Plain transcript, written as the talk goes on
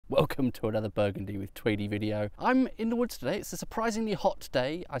welcome to another Burgundy with Tweedy video. I'm in the woods today. It's a surprisingly hot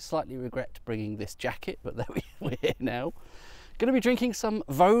day. I slightly regret bringing this jacket, but there we're here now. Going to be drinking some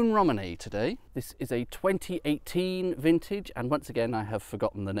Vosne Romane today. This is a 2018 vintage, and once again I have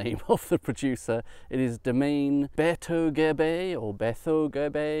forgotten the name of the producer. It is Domaine Berthaut Gerbet or Berthaut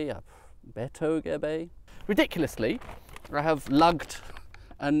Gerbet. Berthaut Gerbet. Ridiculously, I have lugged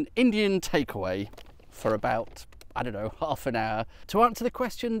an Indian takeaway for about, I don't know, half an hour to answer the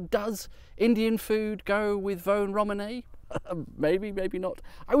question, does Indian food go with Vosne Romane? Maybe, maybe not.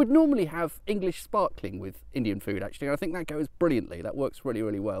 I would normally have English sparkling with Indian food, actually, and I think that goes brilliantly. That works really,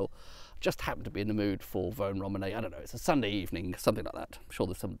 really well. Just happen to be in the mood for Vosne Romane. I don't know, it's a Sunday evening, something like that. I'm sure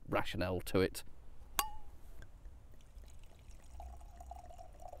there's some rationale to it.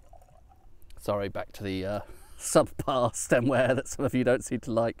 Sorry, back to the subpar stemware that some of you don't seem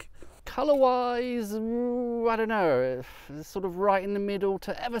to like. Colour-wise, I don't know, it's sort of right in the middle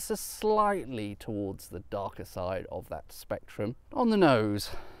to ever so slightly towards the darker side of that spectrum. On the nose,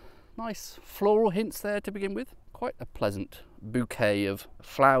 nice floral hints there to begin with. Quite a pleasant bouquet of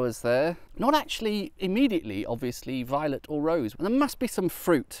flowers there. Not actually immediately, obviously, violet or rose. And there must be some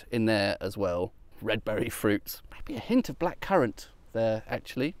fruit in there as well. Red berry fruits. Maybe a hint of black currant there,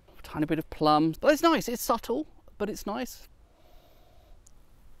 actually. A tiny bit of plum. But it's nice, it's subtle, but it's nice.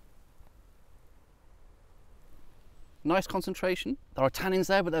 Nice concentration. There are tannins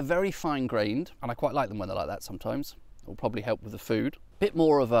there, but they're very fine grained, and I quite like them when they're like that sometimes. It will probably help with the food. Bit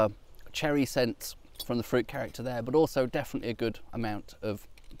more of a cherry scent from the fruit character there, but also definitely a good amount of,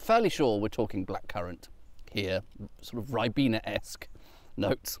 fairly sure we're talking blackcurrant here, sort of Ribena-esque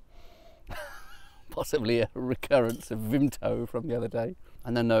notes. Possibly a recurrence of Vimto from the other day.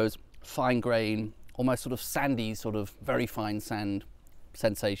 And then those fine grain, almost sort of sandy, sort of very fine sand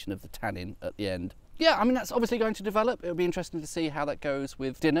sensation of the tannin at the end. Yeah, I mean, that's obviously going to develop. It'll be interesting to see how that goes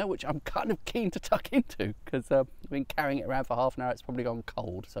with dinner, which I'm kind of keen to tuck into because I've been carrying it around for half an hour. It's probably gone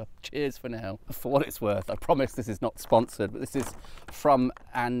cold. So cheers for now. For what it's worth, I promise this is not sponsored, but this is from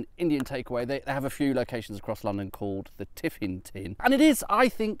an Indian takeaway. They have a few locations across London called the Tiffin Tin. And it is, I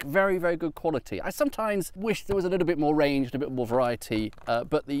think, very, very good quality. I sometimes wish there was a little bit more range and a bit more variety,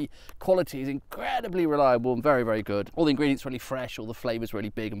 but the quality is incredibly reliable and very, very good. All the ingredients are really fresh, all the flavours really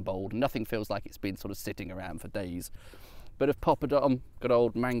big and bold, and nothing feels like it's been sort of sitting around for days. Bit of poppadom, good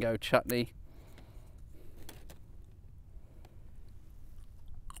old mango chutney.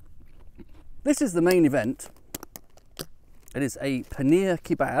 This is the main event. It is a paneer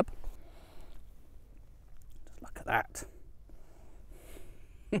kebab. Just look at that.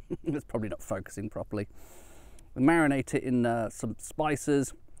 It's probably not focusing properly. We marinate it in some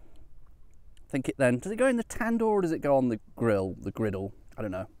spices. Think it then, does it go in the tandoor or does it go on the grill, the griddle? I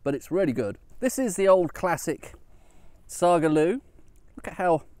don't know, but it's really good. This is the old classic sagaloo. Look at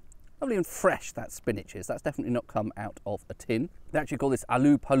how lovely and fresh that spinach is. That's definitely not come out of a tin. They actually call this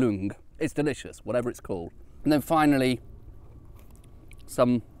aloo palung. It's delicious, whatever it's called. And then finally,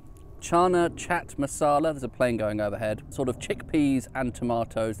 some chana chat masala. There's a plane going overhead. Sort of chickpeas and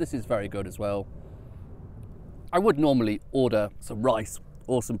tomatoes. This is very good as well. I would normally order some rice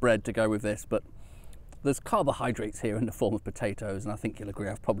or some bread to go with this, but there's carbohydrates here in the form of potatoes, and I think you'll agree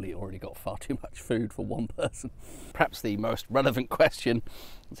I've probably already got far too much food for one person. Perhaps the most relevant question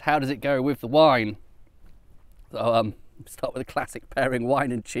is, how does it go with the wine? So start with a classic pairing,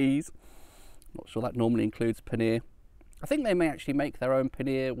 wine and cheese. Not sure that normally includes paneer. I think they may actually make their own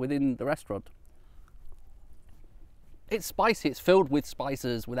paneer within the restaurant. It's spicy, it's filled with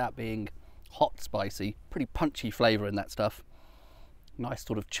spices without being hot spicy. Pretty punchy flavour in that stuff. Nice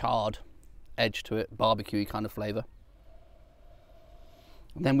sort of charred edge to it, barbecue-y kind of flavour.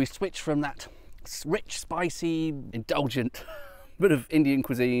 And then we switch from that rich, spicy, indulgent bit of Indian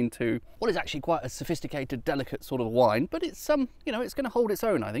cuisine to what is actually quite a sophisticated, delicate sort of wine, but it's you know, it's going to hold its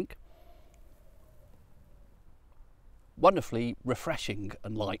own, I think. Wonderfully refreshing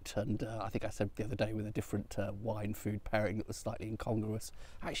and light, and I think I said the other day with a different wine food pairing that was slightly incongruous,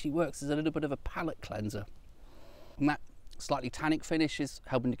 actually works as a little bit of a palate cleanser. And that slightly tannic finish is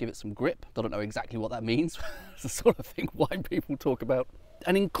helping to give it some grip. I don't know exactly what that means. It's the sort of thing wine people talk about.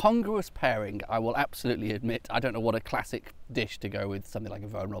 An incongruous pairing, I will absolutely admit. I don't know what a classic dish to go with something like a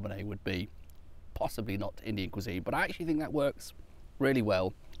Vosne Romane would be. Possibly not Indian cuisine, but I actually think that works really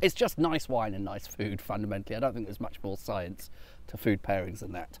well. It's just nice wine and nice food, fundamentally. I don't think there's much more science to food pairings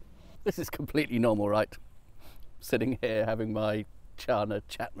than that. This is completely normal, right? Sitting here having my chana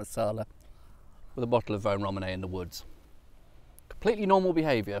chat masala with a bottle of Vosne Romane in the woods. Completely normal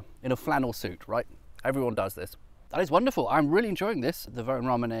behaviour in a flannel suit, right? Everyone does this. That is wonderful. I'm really enjoying this. The Vosne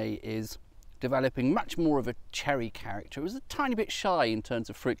Romane is developing much more of a cherry character. It was a tiny bit shy in terms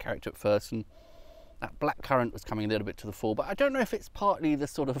of fruit character at first, and that blackcurrant was coming a little bit to the fore, but I don't know if it's partly the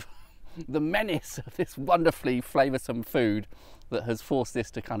sort of the menace of this wonderfully flavoursome food that has forced this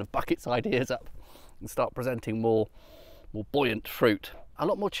to kind of buck its ideas up and start presenting more buoyant fruit. A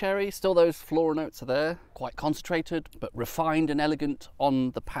lot more cherry, still those floral notes are there, quite concentrated, but refined and elegant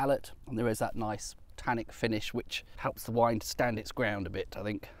on the palate. And there is that nice tannic finish, which helps the wine to stand its ground a bit, I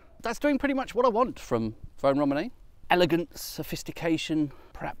think. That's doing pretty much what I want from Vosne Romane. Elegance, sophistication,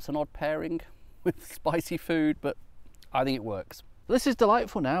 perhaps an odd pairing with spicy food, but I think it works. This is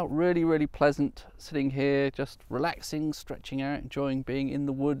delightful now, really, really pleasant sitting here, just relaxing, stretching out, enjoying being in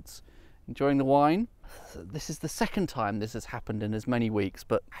the woods, enjoying the wine. This is the second time this has happened in as many weeks,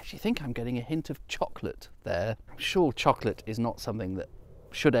 but I actually think I'm getting a hint of chocolate there. I'm sure chocolate is not something that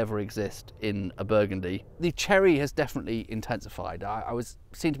should ever exist in a Burgundy. The cherry has definitely intensified. I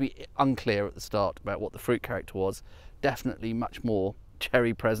seemed to be unclear at the start about what the fruit character was. Definitely much more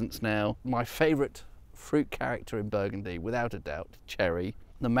cherry presence now. My favourite fruit character in Burgundy, without a doubt, cherry.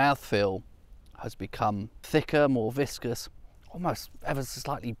 The mouthfeel has become thicker, more viscous, almost ever so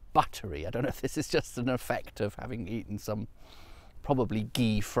slightly buttery. I don't know if this is just an effect of having eaten some probably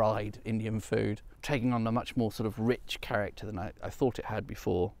ghee fried Indian food, taking on a much more sort of rich character than I thought it had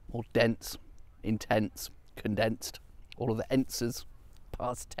before. More dense, intense, condensed, all of the enses,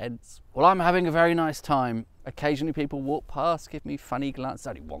 past tense. Well, I'm having a very nice time. Occasionally people walk past, give me funny glances.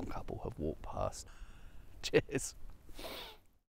 Only one couple have walked past. Cheers.